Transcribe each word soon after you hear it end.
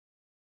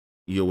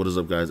Yo, what is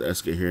up, guys?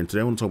 SK here, and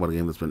today I want to talk about a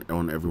game that's been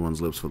on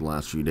everyone's lips for the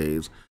last few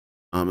days.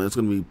 And it's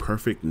going to be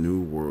Perfect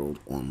New World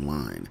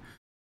Online.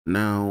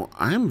 Now,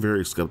 I am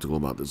very skeptical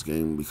about this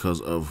game because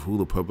of who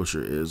the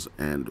publisher is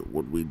and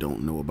what we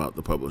don't know about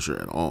the publisher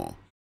at all.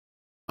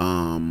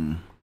 And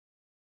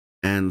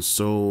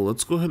so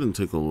let's go ahead and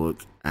take a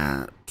look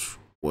at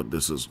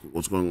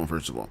what's going on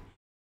first of all.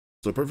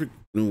 So, Perfect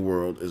New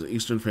World is an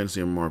Eastern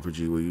fantasy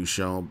MMORPG where you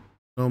shall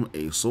become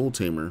a soul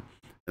tamer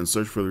and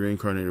search for the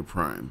reincarnated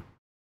prime.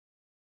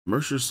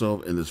 Immerse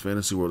yourself in this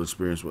fantasy world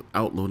experience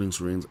without loading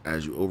screens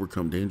as you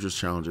overcome dangerous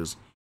challenges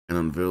and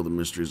unveil the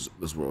mysteries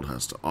this world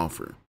has to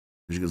offer.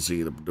 As you can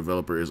see, the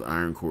developer is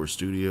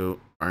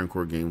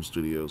Ironcore Game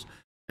Studios,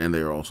 and they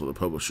are also the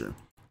publisher.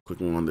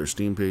 Clicking on their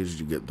Steam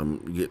page,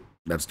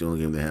 that's the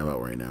only game they have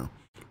out right now.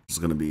 It's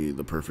going to be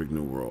the Perfect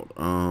New World.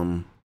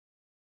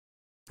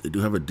 They do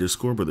have a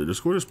Discord, but their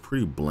Discord is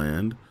pretty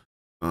bland,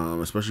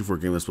 especially for a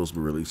game that's supposed to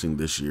be releasing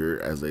this year,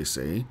 as they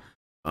say.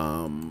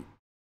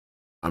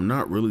 I'm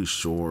not really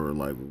sure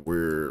like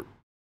where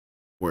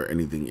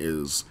anything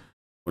is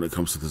when it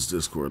comes to this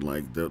Discord.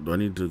 Like, do I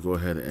need to go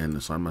ahead and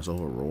assign myself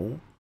a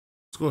role?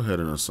 Let's go ahead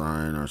and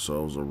assign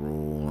ourselves a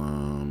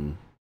role.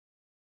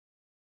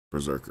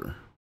 Berserker.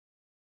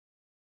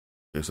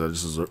 Okay, so I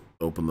just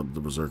opened up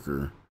the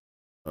Berserker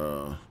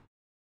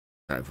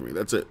tag for me.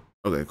 That's it.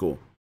 Okay, cool.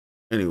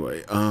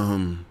 Anyway,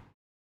 yeah,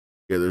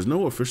 there's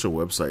no official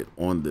website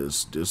on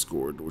this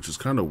Discord, which is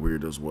kind of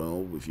weird as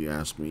well, if you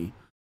ask me.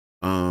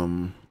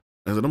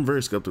 I said I'm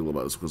very skeptical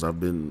about this because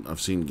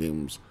I've seen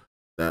games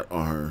that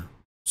are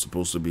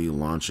supposed to be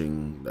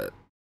launching that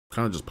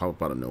kind of just pop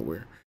up out of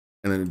nowhere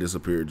and then it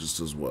disappeared just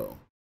as well.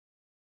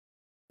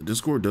 The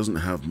Discord doesn't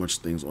have much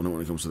things on it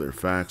when it comes to their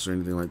facts or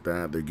anything like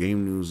that. Their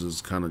game news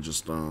is kind of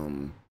just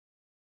something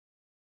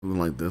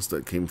like this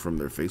that came from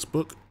their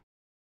Facebook.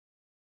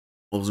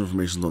 All this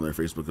information is on their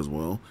Facebook as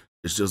well.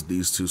 It's just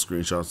these two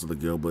screenshots of the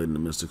Gale Blade and the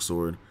Mystic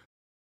Sword,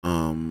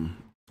 and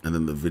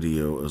then the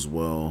video as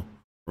well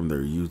from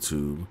their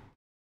YouTube.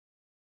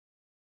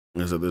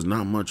 Like I said, there's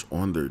not much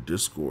on their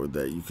Discord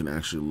that you can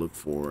actually look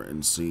for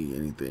and see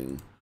anything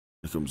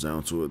that comes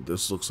down to it.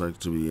 This looks like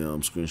to be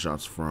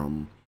screenshots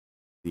from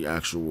the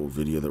actual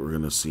video that we're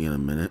going to see in a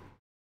minute.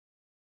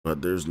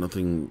 But there's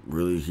nothing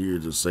really here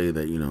to say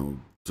that, you know,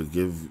 to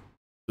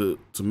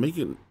make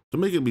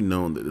it be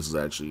known that this is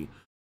actually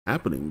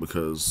happening,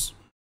 because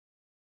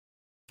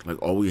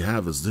like all we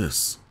have is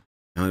this.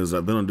 And as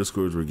I've been on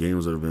Discords where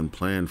games that have been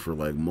planned for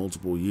like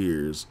multiple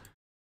years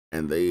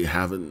and they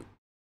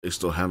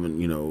still haven't,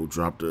 you know,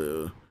 dropped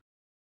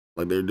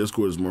like their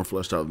Discord is more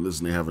fleshed out than this,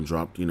 and they haven't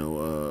dropped, you know,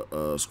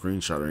 a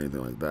screenshot or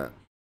anything like that.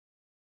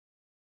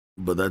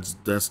 But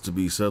that's to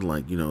be said.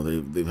 Like, you know,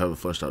 they have a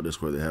fleshed out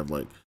Discord. They have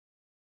like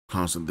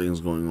constant things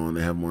going on.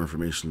 They have more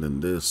information than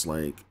this.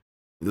 Like,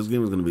 if this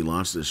game is going to be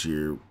launched this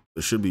year,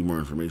 there should be more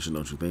information,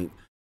 don't you think?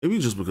 Maybe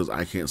just because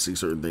I can't see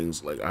certain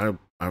things. Like,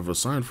 I've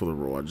assigned for the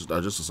role. I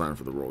just assigned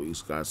for the role. You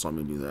guys saw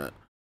me do that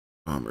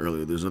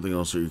earlier. There's nothing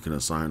else here you can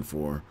assign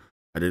for.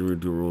 I didn't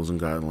read the rules and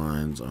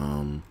guidelines,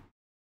 and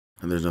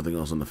there's nothing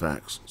else in the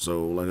facts.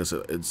 So, like I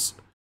said, it's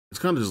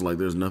kind of just like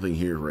there's nothing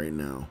here right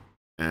now,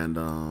 and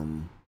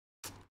I'm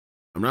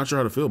not sure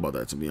how to feel about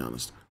that, to be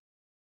honest.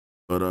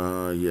 But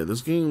yeah,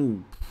 this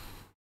game,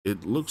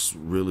 it looks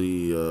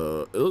really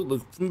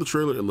from the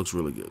trailer, it looks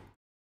really good.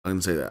 I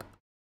can say that.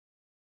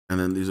 And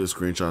then these are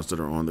screenshots that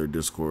are on their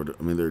Discord.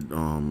 I mean, they're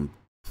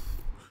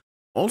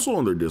also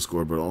on their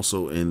Discord, but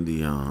also in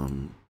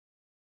the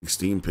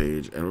Steam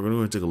page, and we're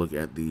going to take a look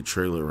at the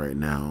trailer right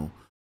now.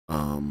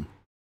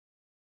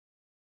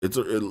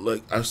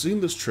 Like, I've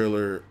seen this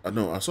trailer. I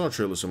know I saw a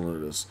trailer similar to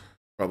this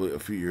probably a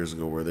few years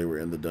ago where they were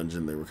in the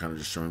dungeon. They were kind of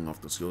just showing off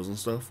the skills and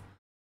stuff.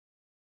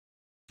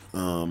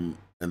 And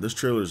this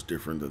trailer is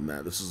different than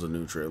that. This is a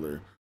new trailer,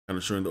 kind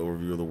of showing the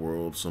overview of the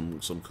world, some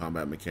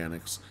combat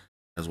mechanics,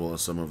 as well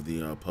as some of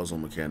the puzzle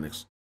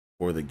mechanics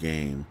for the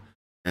game.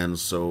 And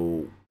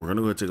so we're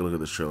gonna go ahead and take a look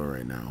at this trailer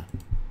right now.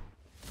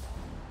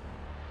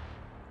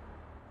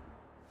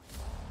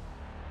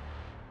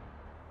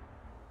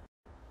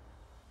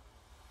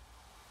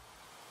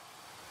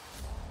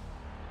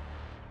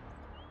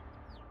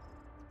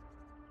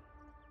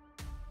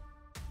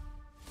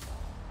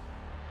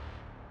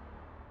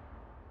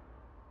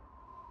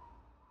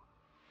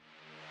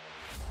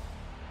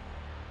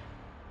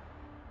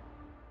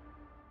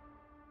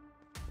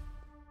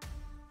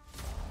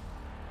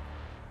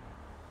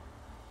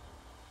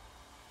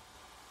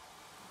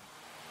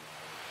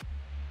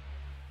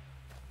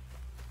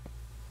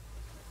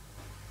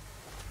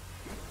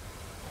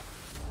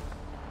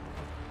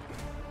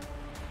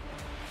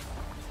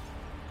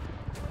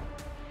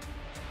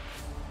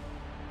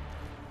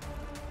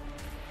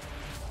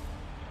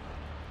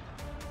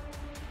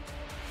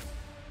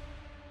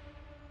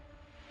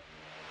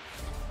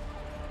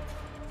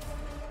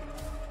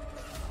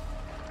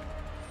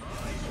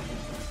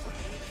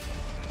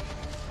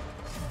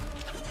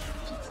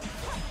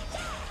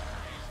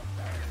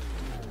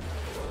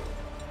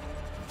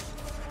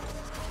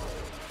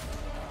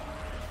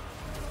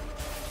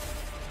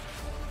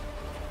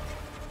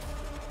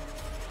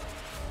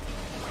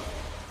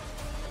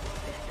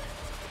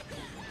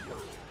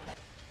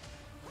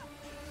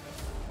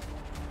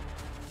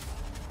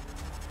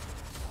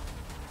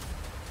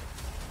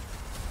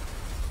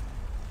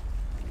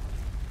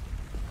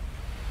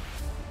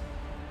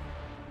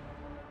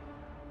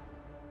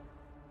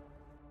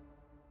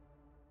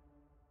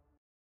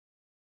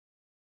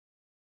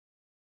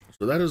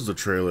 So that is the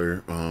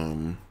trailer.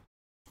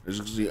 As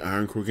you can see,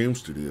 Iron Core Game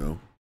Studio.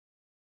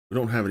 We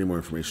don't have any more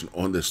information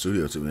on this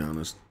studio, to be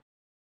honest.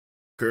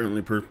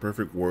 Currently,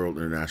 Perfect World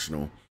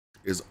International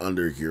is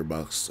under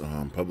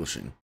Gearbox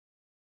Publishing.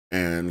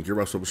 And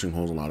Gearbox Publishing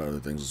holds a lot of other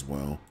things as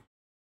well,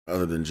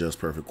 other than just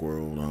Perfect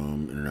World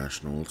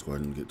International. Let's go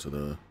ahead and get to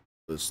the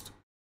list.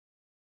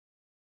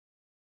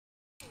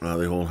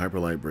 They hold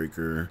Hyper Light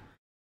Breaker,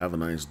 Have a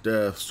Nice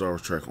Death, Star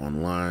Wars Trek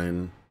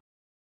Online.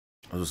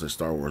 I was gonna say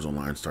Star Wars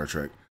Online, Star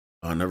Trek.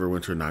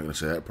 Neverwinter, not gonna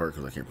say that part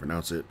because I can't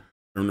pronounce it.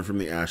 Remnant from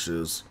the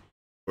Ashes,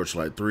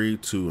 Torchlight 3,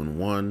 2 and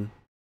 1.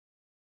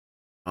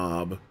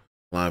 Hob,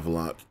 Live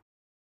Lock,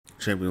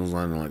 Champions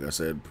Line, and like I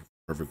said,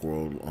 Perfect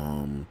World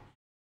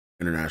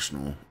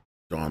International,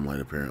 Dawnlight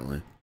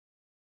apparently.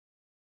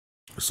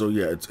 So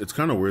yeah, it's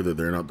kind of weird that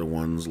they're not the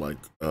ones like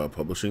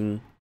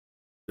publishing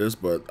this,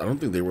 but I don't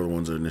think they were the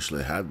ones that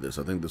initially had this.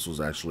 I think this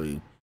was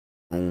actually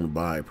owned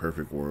by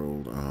Perfect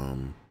World,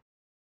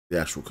 the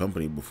actual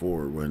company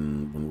before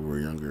when we were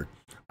younger.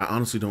 I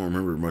honestly don't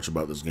remember much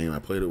about this game. I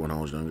played it when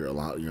I was younger, a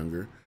lot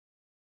younger,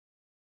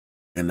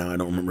 and now I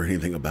don't remember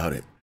anything about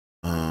it.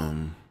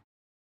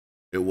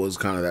 It was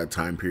kind of that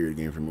time period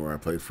game for me where I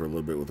played for a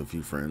little bit with a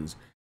few friends,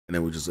 and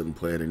then we just didn't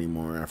play it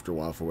anymore after a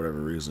while for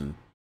whatever reason.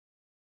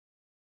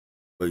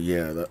 But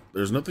yeah,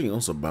 there's nothing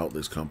else about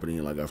this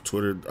company. Like I've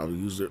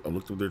used it, I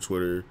looked at their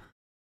Twitter.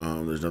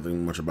 There's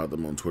nothing much about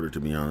them on Twitter, to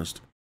be honest.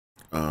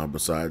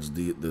 Besides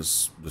the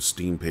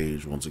Steam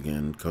page, once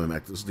again, coming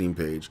back to the Steam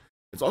page.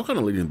 It's all kind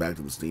of leading back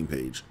to the Steam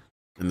page.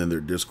 And then their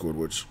Discord,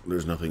 which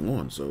there's nothing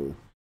on, so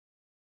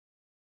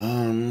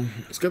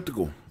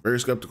skeptical, very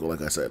skeptical.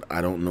 Like I said,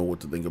 I don't know what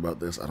to think about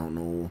this. I don't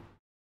know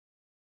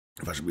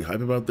if I should be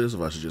hype about this,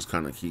 if I should just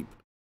kind of keep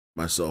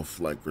myself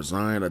like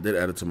resigned. I did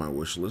add it to my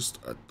wish list,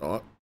 I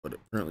thought, but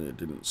apparently it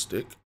didn't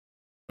stick.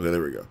 Okay,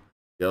 there we go.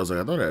 Yeah, I was like,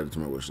 I thought I added it to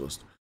my wish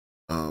list.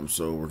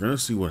 So we're gonna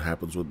see what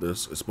happens with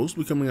this. It's supposed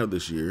to be coming out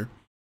this year.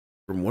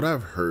 From what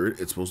I've heard,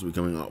 it's supposed to be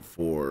coming out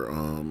for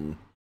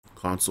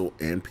console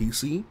and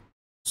PC.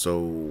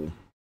 So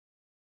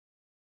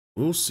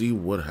we'll see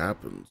what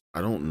happens.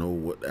 I don't know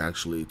what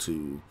actually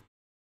to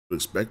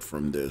expect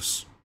from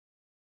this.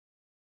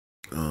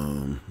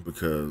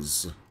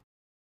 Because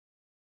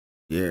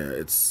yeah,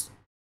 it's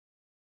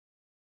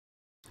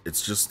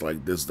just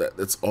like this,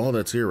 that's all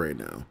that's here right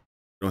now.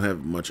 I don't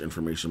have much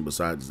information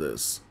besides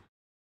this.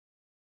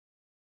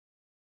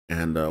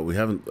 And we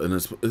haven't, and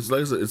it's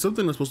like I said, it's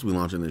something that's supposed to be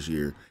launching this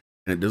year,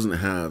 and it doesn't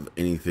have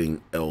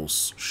anything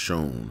else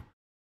shown.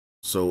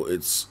 So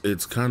it's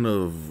kind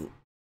of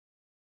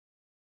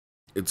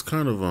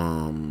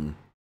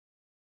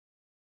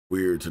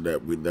weird to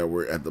that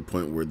we're at the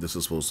point where this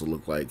is supposed to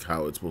look like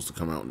how it's supposed to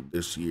come out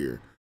this year,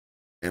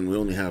 and we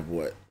only have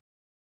what,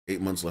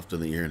 8 months left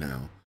in the year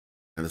now,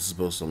 and this is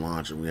supposed to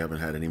launch, and we haven't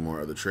had any more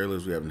other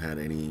trailers. We haven't had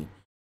any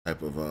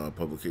type of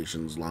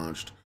publications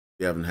launched.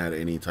 We haven't had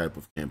any type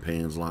of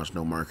campaigns launched,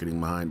 no marketing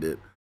behind it.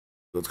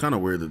 So it's kind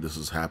of weird that this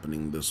is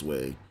happening this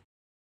way.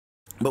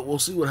 But we'll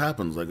see what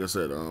happens. Like I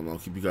said, I'll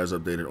keep you guys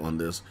updated on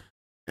this,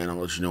 and I'll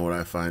let you know what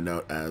I find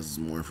out as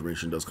more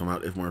information does come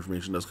out, if more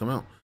information does come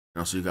out. And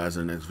I'll see you guys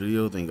in the next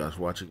video. Thank you guys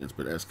for watching. It's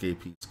been SK.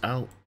 Peace out.